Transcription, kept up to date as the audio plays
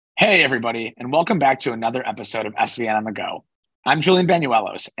Hey, everybody, and welcome back to another episode of SVN on the Go. I'm Julian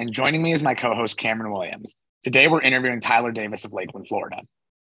Banuelos, and joining me is my co-host Cameron Williams. Today, we're interviewing Tyler Davis of Lakeland, Florida.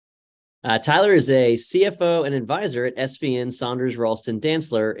 Tyler is a CFO and advisor at SVN Saunders Ralston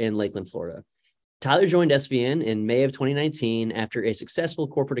Dantzler in Lakeland, Florida. Tyler joined SVN in May of 2019 after a successful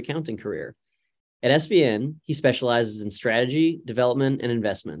corporate accounting career. At SVN, he specializes in strategy, development, and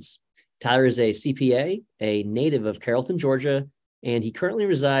investments. Tyler is a CPA, a native of Carrollton, Georgia, and he currently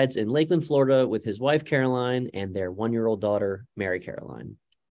resides in Lakeland, Florida with his wife, Caroline, and their one-year-old daughter, Mary Caroline.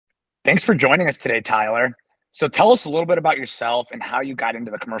 Thanks for joining us today, Tyler. So tell us a little bit about yourself and how you got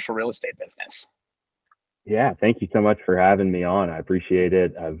into the commercial real estate business. Yeah, thank you so much for having me on. I appreciate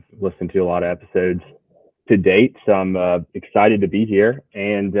it. I've listened to a lot of episodes to date, so I'm excited to be here.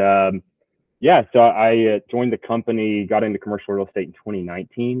 And so I joined the company, got into commercial real estate in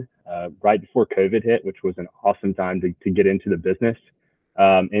 2019, right before COVID hit, which was an awesome time to get into the business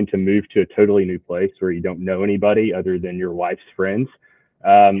and to move to a totally new place where you don't know anybody other than your wife's friends.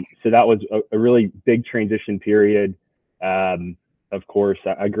 So that was a really big transition period. Of course,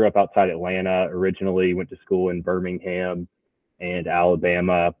 I grew up outside Atlanta originally, went to school in Birmingham and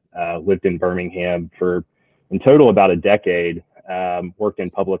Alabama, lived in Birmingham for in total about a decade, worked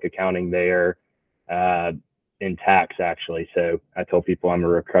in public accounting there, in tax actually. So I tell people I'm a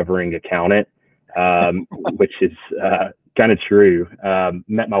recovering accountant, which is kind of true.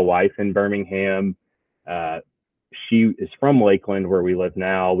 Met my wife in Birmingham. She is from Lakeland, where we live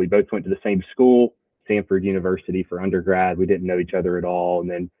now. We both went to the same school, Stanford University, for undergrad. We didn't know each other at all, and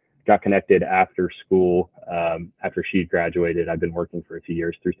then got connected after school. After she graduated, I'd been working for a few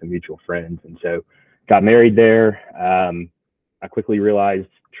years through some mutual friends, and so got married there. I quickly realized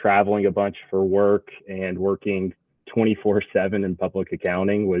traveling a bunch for work and working 24/7 in public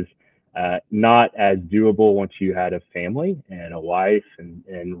accounting was not as doable once you had a family and a wife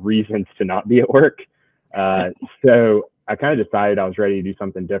and reasons to not be at work. So I kind of decided I was ready to do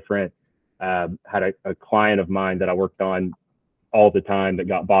something different. Had a client of mine that I worked on all the time that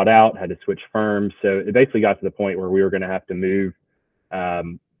got bought out, had to switch firms. So it basically got to the point where we were going to have to move,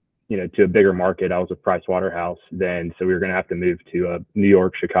 to a bigger market. I was with Price Waterhouse then. So we were going to have to move to a New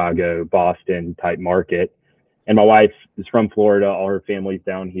York, Chicago, Boston type market. And my wife is from Florida. All her family's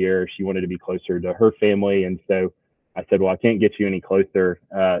down here. She wanted to be closer to her family. And so I said, well, I can't get you any closer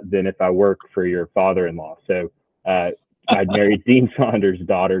than if I work for your father-in-law. So I'd married Dean Saunders'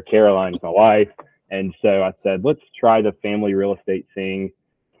 daughter. Caroline's my wife. And so I said, let's try the family real estate thing,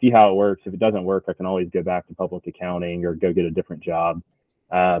 see how it works. If it doesn't work, I can always go back to public accounting or go get a different job.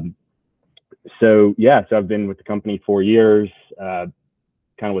 So I've been with the company 4 years, kind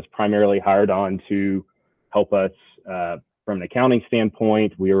of was primarily hired on to help us from an accounting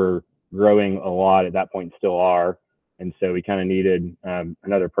standpoint. We were growing a lot at that point and still are. And so we kind of needed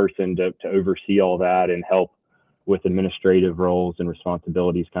another person to oversee all that and help with administrative roles and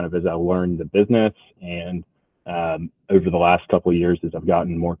responsibilities kind of as I learned the business. And over the last couple of years, as I've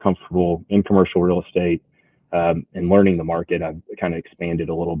gotten more comfortable in commercial real estate and learning the market, I've kind of expanded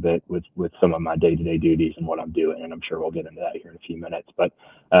a little bit with some of my day-to-day duties and what I'm doing. And I'm sure we'll get into that here in a few minutes. But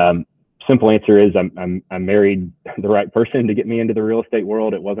simple answer is I'm married the right person to get me into the real estate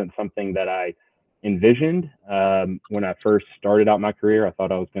world. It wasn't something that I envisioned when I first started out my career. I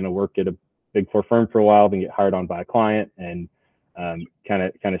thought I was going to work at a big four firm for a while, then get hired on by a client and kind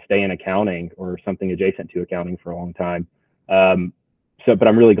of stay in accounting or something adjacent to accounting for a long time. But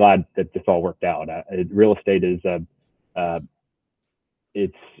I'm really glad that this all worked out. Real estate is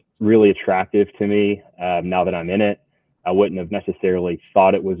it's really attractive to me now that I'm in it. I wouldn't have necessarily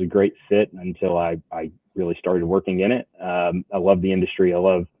thought it was a great fit until I really started working in it. I love the industry. I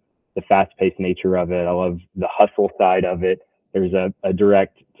love the fast-paced nature of it. I love the hustle side of it. There's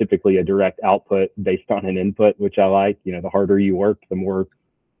typically a direct output based on an input, which I like. The harder you work, the more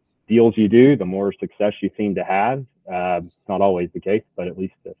deals you do, the more success you seem to have. It's not always the case, but at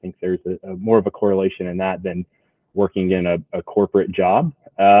least I think there's a more of a correlation in that than working in a corporate job.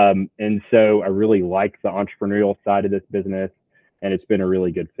 And so I really like the entrepreneurial side of this business, and it's been a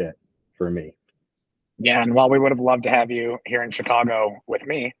really good fit for me. Yeah, and while we would have loved to have you here in Chicago with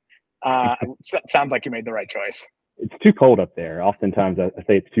me, sounds like you made the right choice. It's too cold up there. Oftentimes I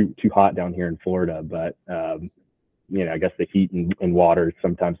say it's too hot down here in Florida, but I guess the heat and water is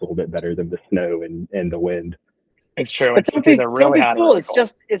sometimes a little bit better than the snow and the wind. It's true. But don't be cool.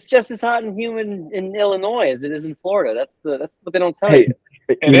 It's just as hot and humid in Illinois as it is in Florida. That's what they don't tell you.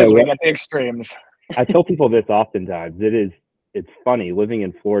 It is. We get the extremes. I tell people this oftentimes. It's funny living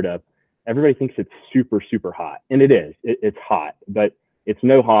in Florida. Everybody thinks it's super, super hot, and it is. It's hot, but it's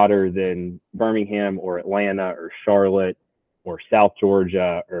no hotter than Birmingham or Atlanta or Charlotte. or South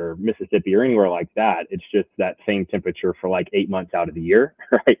Georgia or Mississippi or anywhere like that. It's just that same temperature for like 8 months out of the year,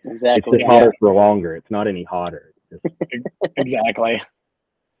 right? Exactly. It's just hotter for longer. It's not any hotter. Exactly.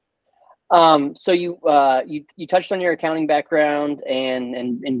 So you touched on your accounting background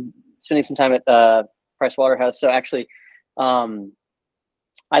and spending some time at Price Waterhouse. So actually, we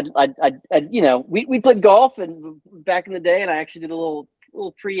played golf and back in the day, and I actually did a little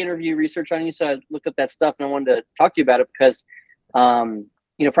pre-interview research on you. So I looked up that stuff, and I wanted to talk to you about it because,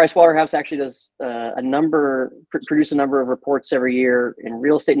 Price Waterhouse actually does produce a number of reports every year in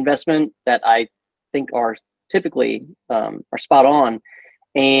real estate investment that I think are typically are spot on.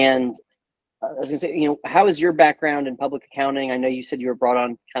 And I was gonna say, how is your background in public accounting? I know you said you were brought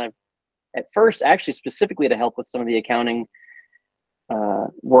on kind of at first, actually specifically to help with some of the accounting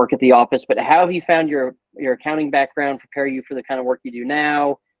work at the office, but how have you found your accounting background prepare you for the kind of work you do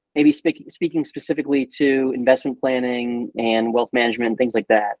now? Maybe speaking specifically to investment planning and wealth management, things like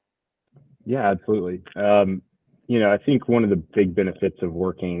that. Yeah, absolutely. I think one of the big benefits of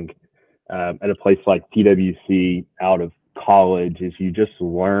working at a place like PwC out of college is you just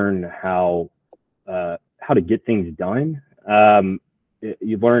learn how to get things done.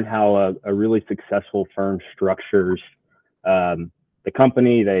 You learn how a really successful firm structures the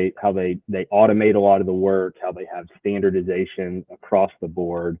company, how they automate a lot of the work, how they have standardization across the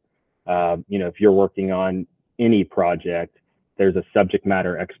board. If you're working on any project, there's a subject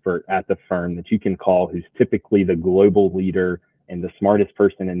matter expert at the firm that you can call who's typically the global leader and the smartest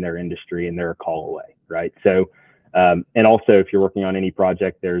person in their industry, and they're a call away, right? So, and also if you're working on any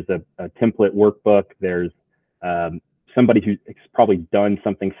project, there's a template workbook, there's somebody who's probably done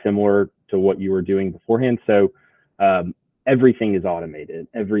something similar to what you were doing beforehand. So everything is automated.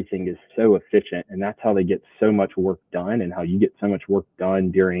 Everything is so efficient. And that's how they get so much work done, and how you get so much work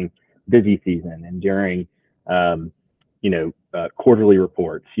done during busy season and during, quarterly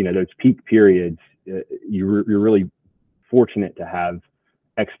reports. Those peak periods, you're really fortunate to have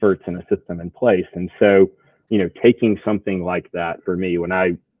experts in a system in place. And so, taking something like that for me, when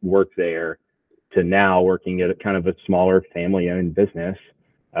I worked there to now working at a kind of a smaller family-owned business,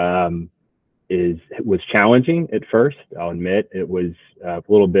 was challenging at first. I'll admit it was a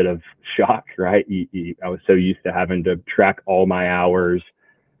little bit of shock, right? I was so used to having to track all my hours,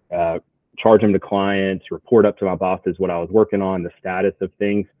 charge them to clients, report up to my bosses what I was working on, the status of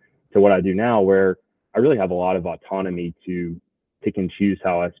things, to what I do now, where I really have a lot of autonomy to pick and choose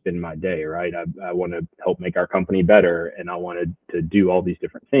how I spend my day, right? I want to help make our company better, and I wanted to do all these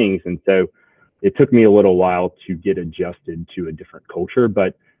different things. And so it took me a little while to get adjusted to a different culture,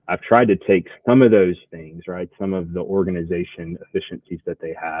 but I've tried to take some of those things, right? Some of the organization efficiencies that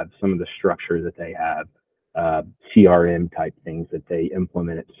they have, some of the structure that they have, CRM type things that they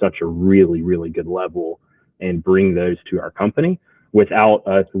implement at such a really, really good level, and bring those to our company without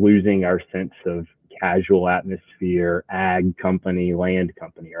us losing our sense of casual atmosphere, ag company, land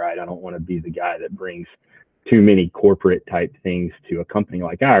company, right? I don't want to be the guy that brings too many corporate type things to a company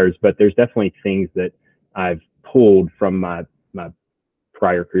like ours, but there's definitely things that I've pulled from my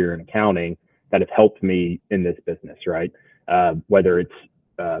prior career in accounting that have helped me in this business, right? Whether it's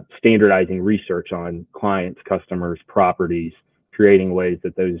standardizing research on clients, customers, properties, creating ways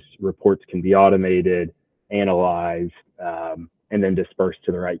that those reports can be automated, analyzed, and then dispersed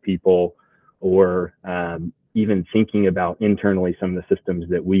to the right people, or even thinking about internally some of the systems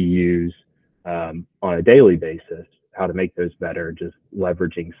that we use on a daily basis, how to make those better, just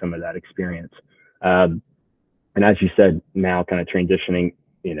leveraging some of that experience. And as you said, now kind of transitioning,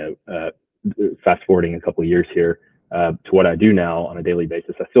 fast forwarding a couple of years here to what I do now on a daily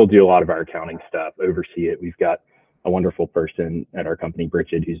basis. I still do a lot of our accounting stuff, oversee it. We've got a wonderful person at our company,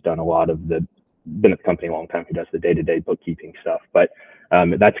 Bridget, who's done a lot of been at the company a long time, who does the day-to-day bookkeeping stuff. But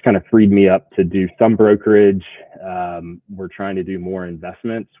that's kind of freed me up to do some brokerage. We're trying to do more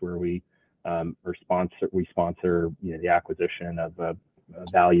investments where we sponsor the acquisition of a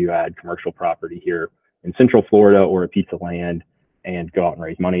value add commercial property here in Central Florida, or a piece of land, and go out and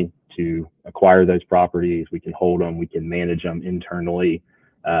raise money to acquire those properties. We can hold them, we can manage them internally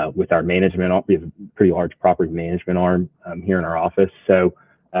with our management. We have a pretty large property management arm here in our office. So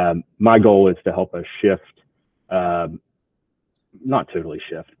my goal is to help us shift, not totally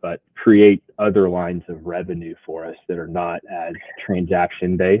shift, but create other lines of revenue for us that are not as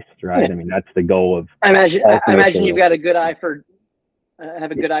transaction based, right? I mean, that's the goal of. I imagine you've got a good eye for.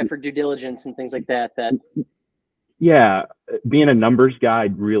 Have a good eye for due diligence and things like that. Yeah, being a numbers guy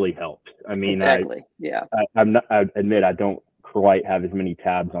really helps. I mean, exactly. I admit I don't quite have as many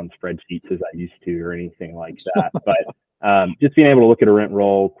tabs on spreadsheets as I used to, or anything like that. But just being able to look at a rent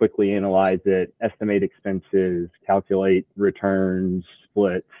roll, quickly analyze it, estimate expenses, calculate returns,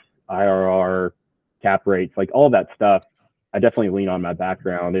 splits, IRR, cap rates, like all that stuff. I definitely lean on my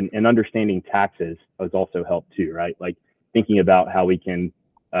background, and understanding taxes has also helped too, right? Like thinking about how we can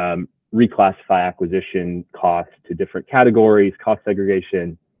reclassify acquisition costs to different categories, cost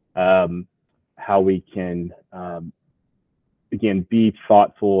segregation, how we can, again, be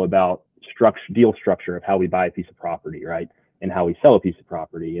thoughtful about deal structure of how we buy a piece of property, right? And how we sell a piece of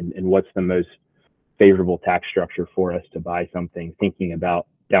property, and what's the most favorable tax structure for us to buy something, thinking about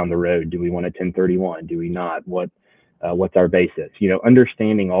down the road. Do we want a 1031? Do we not? What's our basis?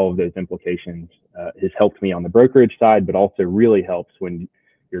 Understanding all of those implications has helped me on the brokerage side, but also really helps when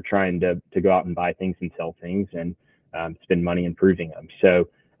you're trying to go out and buy things and sell things and spend money improving them. So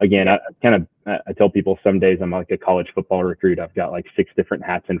again, I tell people some days I'm like a college football recruit. I've got like 6 different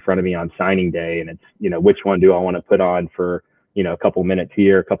hats in front of me on signing day, and it's, which one do I want to put on for, a couple minutes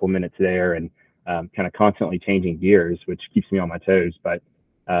here, a couple minutes there, and kind of constantly changing gears, which keeps me on my toes. But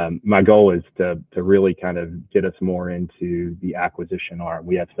my goal is to really kind of get us more into the acquisition arm.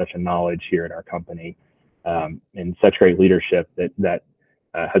 We have such a knowledge here at our company, and such great leadership that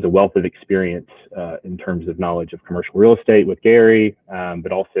has a wealth of experience in terms of knowledge of commercial real estate with Gary,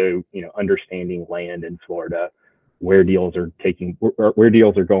 but also understanding land in Florida, where deals are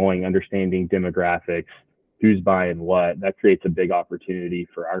going, understanding demographics, who's buying what. That creates a big opportunity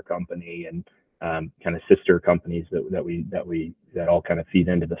for our company and kind of sister companies that all kind of feed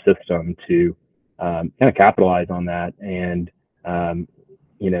into the system to kind of capitalize on that and kind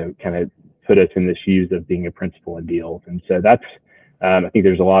of put us in the shoes of being a principal in deals. And so that's I think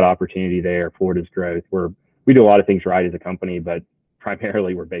there's a lot of opportunity there. Florida's growth. We do a lot of things right as a company, but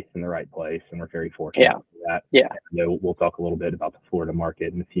primarily we're based in the right place, and we're very fortunate for that. Yeah. We'll talk a little bit about the Florida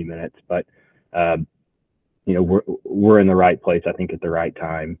market in a few minutes, but we're in the right place, I think, at the right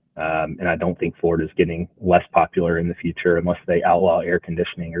time. And I don't think Florida's getting less popular in the future unless they outlaw air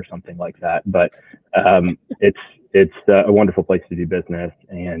conditioning or something like that. But it's a wonderful place to do business.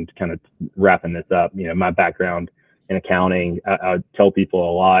 And kind of wrapping this up, my background in accounting, I tell people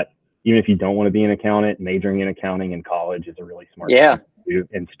a lot, even if you don't want to be an accountant, majoring in accounting in college is a really smart thing to do.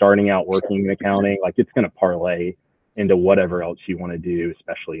 And starting out working in accounting, like it's going to parlay into whatever else you want to do,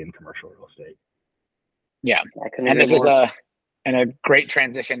 especially in commercial real estate. Yeah, and this is a great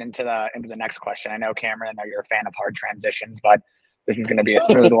transition into the next question. I know, Cameron, I know you're a fan of hard transitions, but this is going to be a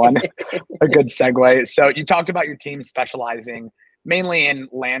smooth one, a good segue. So you talked about your team specializing mainly in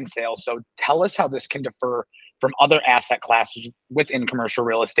land sales. So tell us how this can differ from other asset classes within commercial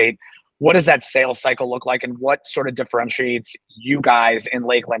real estate. What does that sales cycle look like, and what sort of differentiates you guys in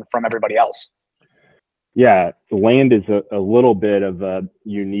Lakeland from everybody else? Yeah, land is a little bit of a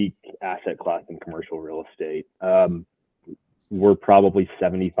unique asset class in commercial real estate. We're probably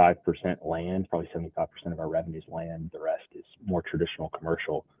 75% land, probably 75% of our revenue is land. The rest is more traditional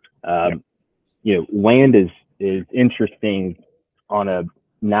commercial. Land is interesting on a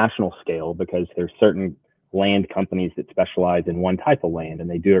national scale because there's certain land companies that specialize in one type of land, and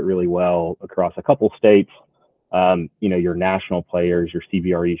they do it really well across a couple states. Your national players, your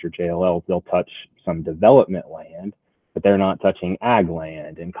CBREs, your JLLs, they'll touch some development land, but they're not touching ag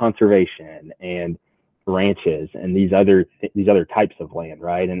land and conservation and ranches and these other types of land,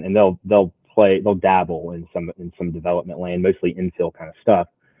 right? And they'll dabble in some development land, mostly infill kind of stuff.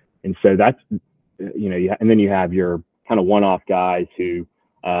 And so that's and then you have your kind of one-off guys who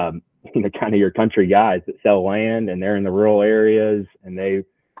kind of your country guys that sell land, and they're in the rural areas, and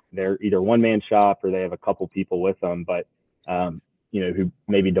they're either one-man shop or they have a couple people with them, but who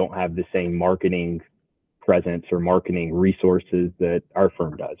maybe don't have the same marketing presence or marketing resources that our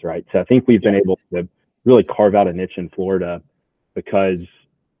firm does, right? So I think we've been able to really carve out a niche in Florida because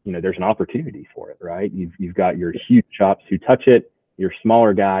there's an opportunity for it, right? You've got your huge shops who touch it, your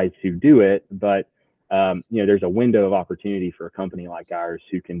smaller guys who do it, but there's a window of opportunity for a company like ours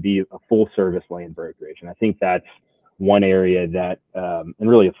who can be a full service land brokerage. And I think that's one area that, and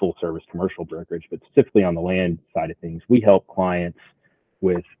really a full service commercial brokerage, but specifically on the land side of things, we help clients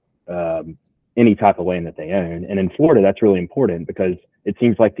with any type of land that they own. And in Florida, that's really important because it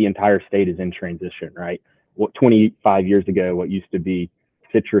seems like the entire state is in transition, right? 25 years ago, what used to be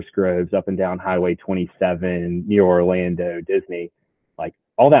citrus groves up and down Highway 27 near Orlando, Disney, like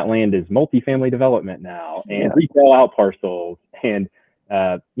all that land is multifamily development now, and retail out parcels and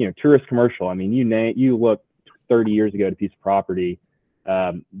tourist commercial. I mean, you look 30 years ago at a piece of property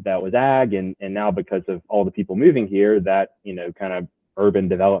that was ag, and now because of all the people moving here, that kind of urban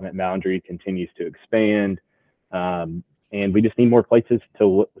development boundary continues to expand, and we just need more places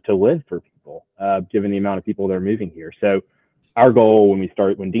to live for people. people, given the amount of people that are moving here. So our goal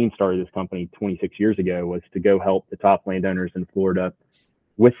when Dean started this company 26 years ago was to go help the top landowners in Florida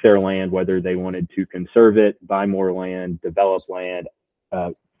with their land, whether they wanted to conserve it, buy more land, develop land,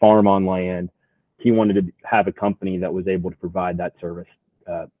 farm on land. He wanted to have a company that was able to provide that service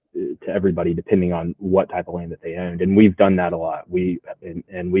to everybody, depending on what type of land that they owned. And we've done that a lot. We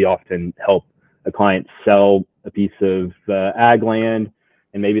often help a client sell a piece of ag land,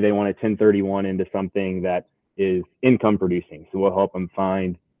 and maybe they want to 1031 into something that is income producing. So we'll help them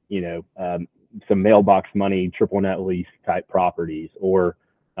find, some mailbox money, triple net lease type properties, or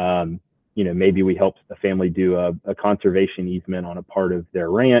maybe we help a family do a conservation easement on a part of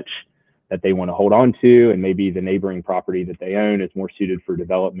their ranch that they want to hold on to, and maybe the neighboring property that they own is more suited for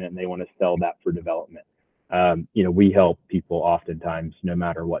development and they want to sell that for development. We help people oftentimes no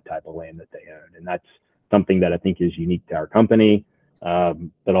matter what type of land that they own, and that's something that I think is unique to our company,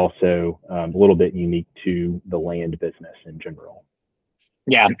 but also a little bit unique to the land business in general.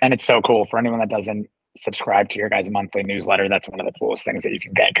 Yeah, and it's so cool for anyone that doesn't subscribe to your guys' monthly newsletter. That's one of the coolest things that you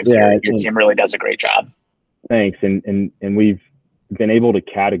can get, because your team really does a great job. Thanks, and we've been able to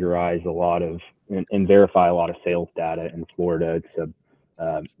categorize a lot of and verify a lot of sales data in Florida. It's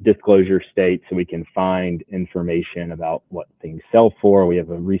a disclosure state, so we can find information about what things sell for. We have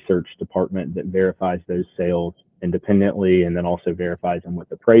a research department that verifies those sales independently and then also verifies them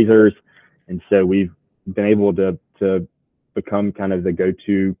with appraisers. And so we've been able to become kind of the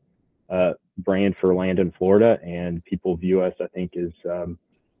go-to brand for land in Florida, and people view us, I think,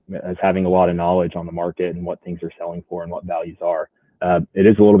 as having a lot of knowledge on the market and what things are selling for and what values are. It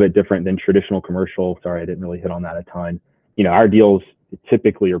is a little bit different than traditional commercial. Sorry, I didn't really hit on that a ton. Our deals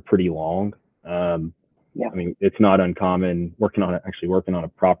typically are pretty long. I mean, it's not uncommon. Working on a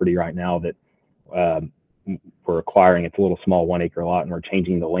property right now that we're acquiring. It's a little small 1 acre lot, and we're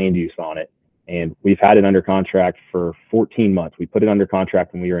changing the land use on it. And we've had it under contract for 14 months. We put it under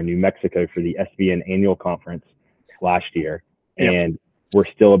contract when we were in New Mexico for the SVN annual conference last year. Yep. And we're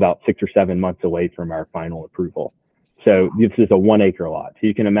still about 6 or 7 months away from our final approval. So this is a 1 acre lot. So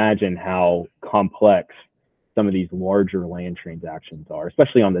you can imagine how complex some of these larger land transactions are,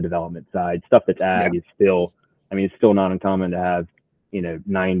 especially on the development side. Stuff that's ag is still, it's still not uncommon to have,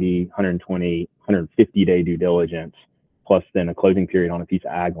 90, 120, 150 day due diligence, plus then a closing period on a piece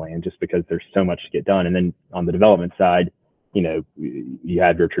of ag land, just because there's so much to get done. And then on the development side, you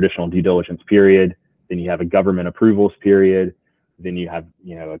have your traditional due diligence period, then you have a government approvals period, then you have,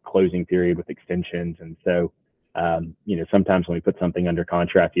 a closing period with extensions. And so, sometimes when we put something under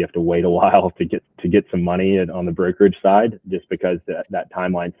contract, you have to wait a while to get some money on the brokerage side, just because that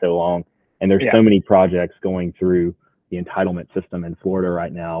timeline's so long. And there's so many projects going through the entitlement system in Florida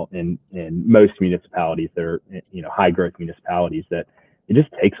right now, and most municipalities that are, high growth municipalities, that it just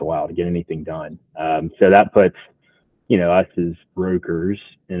takes a while to get anything done. So that puts, us as brokers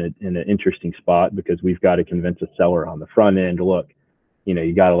in an interesting spot, because we've got to convince a seller on the front end, look,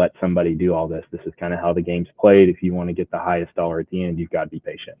 you got to let somebody do all this. This is kind of how the game's played. If you want to get the highest dollar at the end, you've got to be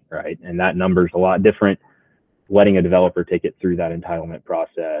patient, right? And that number's a lot different. Letting a developer take it through that entitlement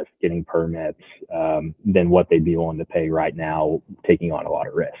process, getting permits, than what they'd be willing to pay right now, taking on a lot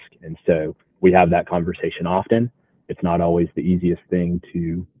of risk. And so we have that conversation often. It's not always the easiest thing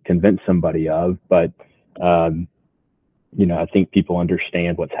to convince somebody of, but I think people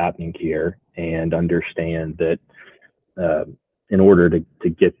understand what's happening here, and understand that in order to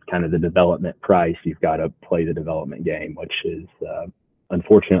get kind of the development price, you've got to play the development game, which is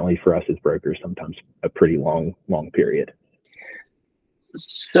unfortunately for us as brokers, sometimes a pretty long period.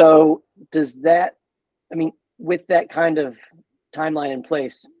 So does that, with that kind of timeline in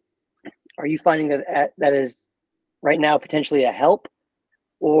place, are you finding that is right now potentially a help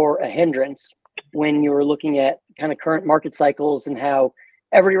or a hindrance when you're looking at kind of current market cycles and how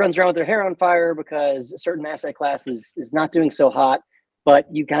everybody runs around with their hair on fire because a certain asset class is not doing so hot, but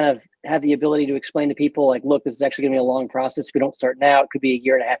you kind of have the ability to explain to people, like, look, this is actually going to be a long process. If we don't start now, it could be 1.5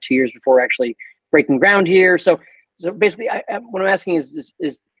 years, 2 years before we're actually breaking ground here. So basically, what I'm asking is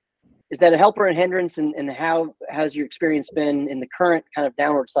that a help or a hindrance, and how has your experience been in the current kind of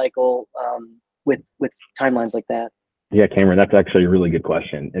downward cycle with timelines like that? Yeah, Cameron, that's actually a really good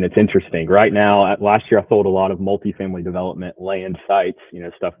question. And it's interesting. Right now, last year, I sold a lot of multifamily development land sites,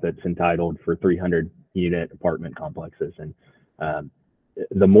 stuff that's entitled for 300 unit apartment complexes. And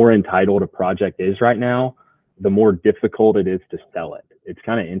the more entitled a project is right now, the more difficult it is to sell it. It's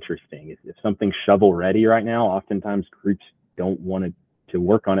kind of interesting. If something's shovel ready right now, oftentimes groups don't want to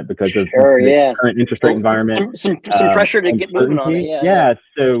work on it because of the current interest rate environment. Some pressure to get moving on it. Yeah.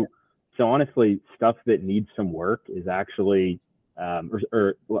 So honestly, stuff that needs some work is actually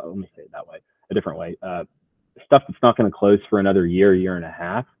well, let me say it that way, a different way. Stuff that's not going to close for another year and a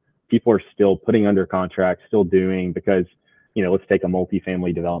half, people are still putting under contract, still doing, because, let's take a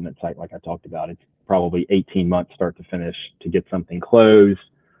multifamily development site like I talked about. It's probably 18 months start to finish to get something closed,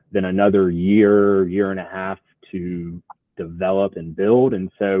 then another year and a half to develop and build.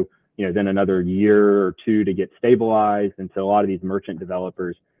 And so, then another year or two to get stabilized. And so a lot of these merchant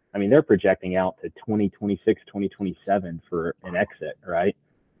developers, I mean, they're projecting out to 2026, 2027 for an exit, right?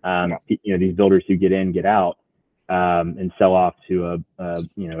 These builders who get in, get out, and sell off to a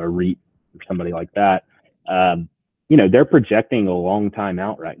REIT or somebody like that. They're projecting a long time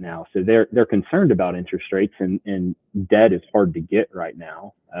out right now. So they're concerned about interest rates, and debt is hard to get right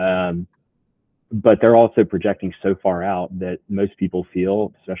now. But they're also projecting so far out that most people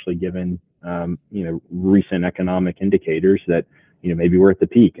feel, especially given, recent economic indicators, that, maybe we're at the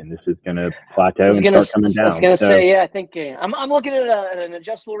peak and this is going to plateau and start coming down. I was going to say, I think I'm looking at an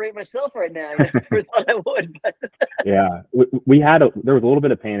adjustable rate myself right now. I never thought I would. But. Yeah, there was a little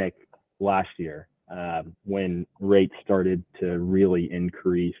bit of panic last year when rates started to really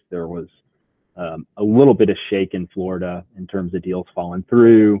increase. There was a little bit of shake in Florida in terms of deals falling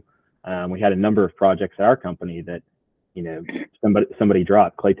through. We had a number of projects at our company that, somebody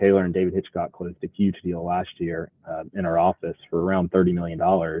dropped. Clay Taylor and David Hitchcock closed a huge deal last year in our office for around $30 million.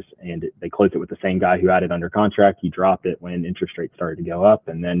 And they closed it with the same guy who had it under contract. He dropped it when interest rates started to go up,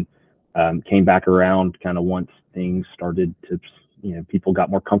 and then came back around kind of once things started to, people got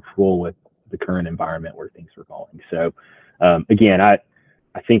more comfortable with the current environment where things were going. So again, I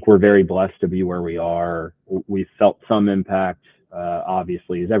think we're very blessed to be where we are. We've felt some impact,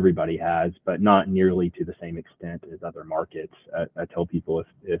 obviously, as everybody has, but not nearly to the same extent as other markets. I tell people,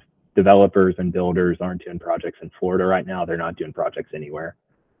 if developers and builders aren't doing projects in Florida right now, they're not doing projects anywhere.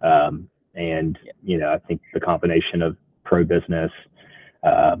 I think the combination of pro-business,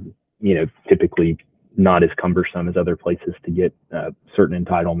 typically not as cumbersome as other places to get certain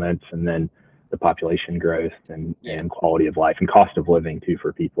entitlements, and then the population growth and quality of life and cost of living too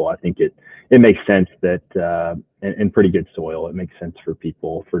for people. I think it makes sense that and pretty good soil. It makes sense for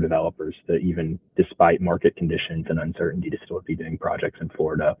people, for developers, to, even despite market conditions and uncertainty, to still be doing projects in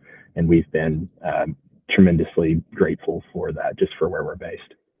Florida. And we've been tremendously grateful for that, just for where we're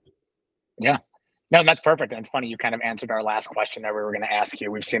based. Yeah. No, that's perfect. And it's funny, you kind of answered our last question that we were going to ask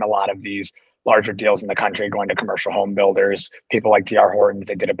you. We've seen a lot of these larger deals in the country going to commercial home builders, people like D.R. Hortons.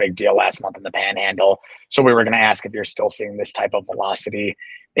 They did a big deal last month in the Panhandle. So we were going to ask if you're still seeing this type of velocity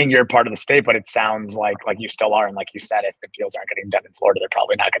in your part of the state, but it sounds like you still are. And like you said, if the deals aren't getting done in Florida, they're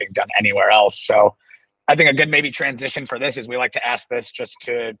probably not getting done anywhere else. So I think a good maybe transition for this is, we like to ask this just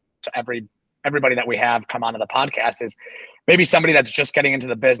to everybody that we have come onto the podcast, is maybe somebody that's just getting into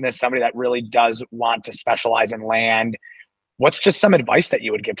the business, somebody that really does want to specialize in land. What's just some advice that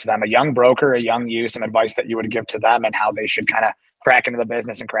you would give to them, a young broker, a young you, some advice that you would give to them and how they should kind of crack into the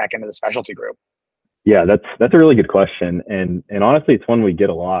business and crack into the specialty group? Yeah, that's a really good question. And honestly, it's one we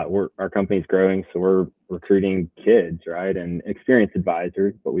get a lot. Our company's growing, so we're recruiting kids, right? And experienced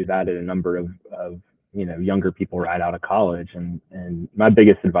advisors, but we've added a number of younger people right out of college. And my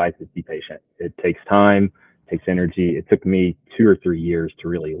biggest advice is be patient. It takes time, takes energy. It took me 2 or 3 years to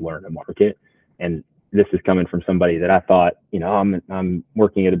really learn a market. And this is coming from somebody that I thought, I'm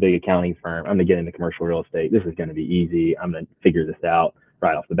working at a big accounting firm. I'm going to get into commercial real estate. This is going to be easy. I'm going to figure this out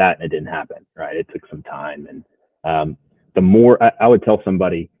right off the bat. And it didn't happen, right? It took some time. And the more I would tell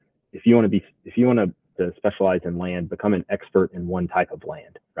somebody, if you want to specialize in land, become an expert in one type of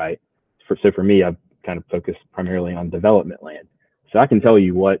land, right? So for me, I've kind of focused primarily on development land. So I can tell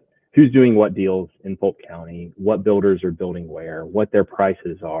you who's doing what deals in Polk County, what builders are building where, what their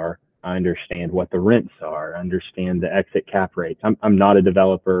prices are. I understand what the rents are, I understand the exit cap rates. I'm not a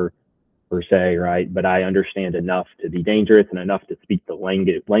developer per se, right? But I understand enough to be dangerous and enough to speak the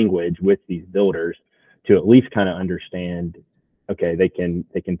language with these builders to at least kind of understand, okay, they can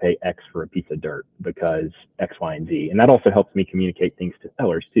pay X for a piece of dirt because X, Y, and Z. And that also helps me communicate things to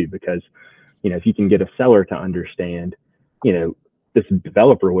sellers too, because, if you can get a seller to understand, this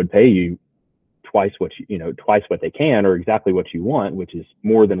developer would pay you twice what they can, or exactly what you want, which is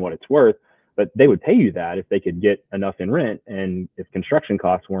more than what it's worth. But they would pay you that if they could get enough in rent. And if construction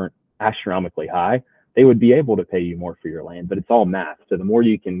costs weren't astronomically high, they would be able to pay you more for your land. But it's all math. So the more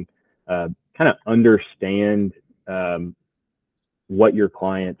you can kind of understand what your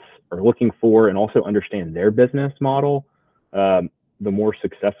clients are looking for, and also understand their business model, the more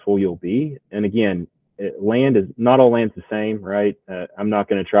successful you'll be. And again, not all land's the same, right? I'm not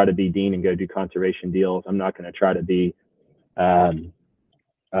going to try to be Dean and go do conservation deals. I'm not going to try to be,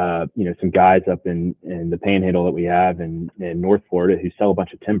 some guys up in the Panhandle that we have in North Florida who sell a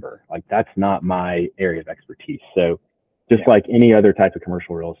bunch of timber. Like, that's not my area of expertise. So just like any other type of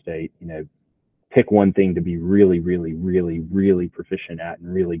commercial real estate, pick one thing to be really, really, really, really proficient at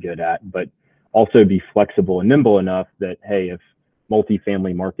and really good at, but also be flexible and nimble enough that, hey, if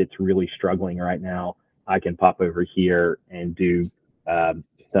multifamily market's really struggling right now, I can pop over here and do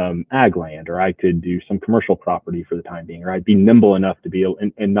some ag land, or I could do some commercial property for the time being, or I'd be nimble enough to be able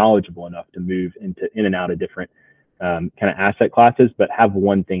and knowledgeable enough to move in and out of different kind of asset classes, but have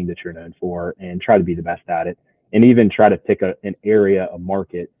one thing that you're known for and try to be the best at it. And even try to pick an area, a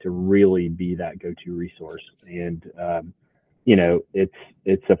market to really be that go-to resource. And,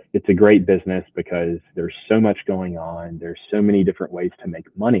 it's a great business because there's so much going on. There's so many different ways to make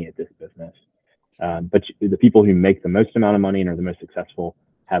money at this business. But the people who make the most amount of money and are the most successful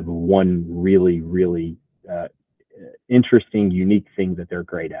have one really, really interesting, unique thing that they're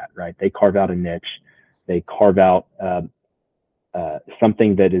great at, right? They carve out a niche. They carve out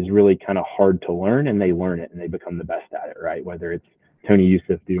something that is really kind of hard to learn, and they learn it and they become the best at it, right? Whether it's Tony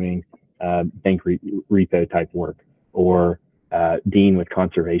Youssef doing bank repo type work, or Dean with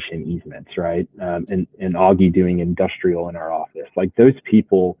conservation easements, right? And Augie doing industrial in our office. Like, those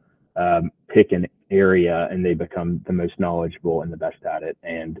people pick an area and they become the most knowledgeable and the best at it,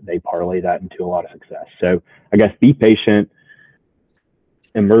 and they parlay that into a lot of success. So I guess be patient,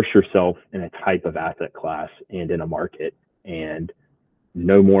 immerse yourself in a type of asset class and in a market, and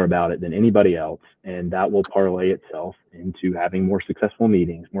know more about it than anybody else, and that will parlay itself into having more successful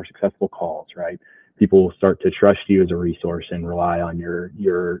meetings, more successful calls, right? People will start to trust you as a resource and rely on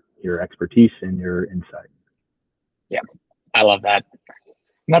your expertise and your insight. Yeah, I love that.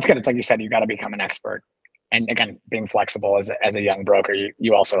 And that's good. It's like you said, you got to become an expert. And again, being flexible as a young broker,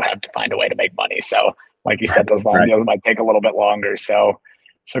 you also have to find a way to make money. So like you said, those long deals might take a little bit longer. So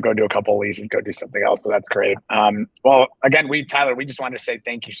go do a couple of leases, go do something else. So that's great. Well, again, Tyler, we just wanted to say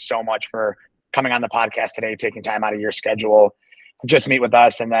thank you so much for coming on the podcast today, taking time out of your schedule to just meet with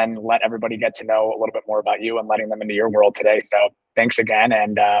us and then let everybody get to know a little bit more about you and letting them into your world today. So thanks again.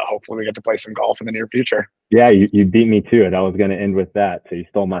 And hopefully we get to play some golf in the near future. Yeah, you beat me to it. I was going to end with that. So you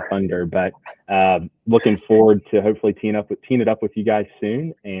stole my thunder, but looking forward to hopefully teeing it up with you guys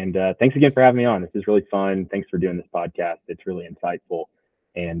soon. And thanks again for having me on. This is really fun. Thanks for doing this podcast. It's really insightful.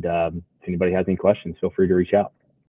 And if anybody has any questions, feel free to reach out.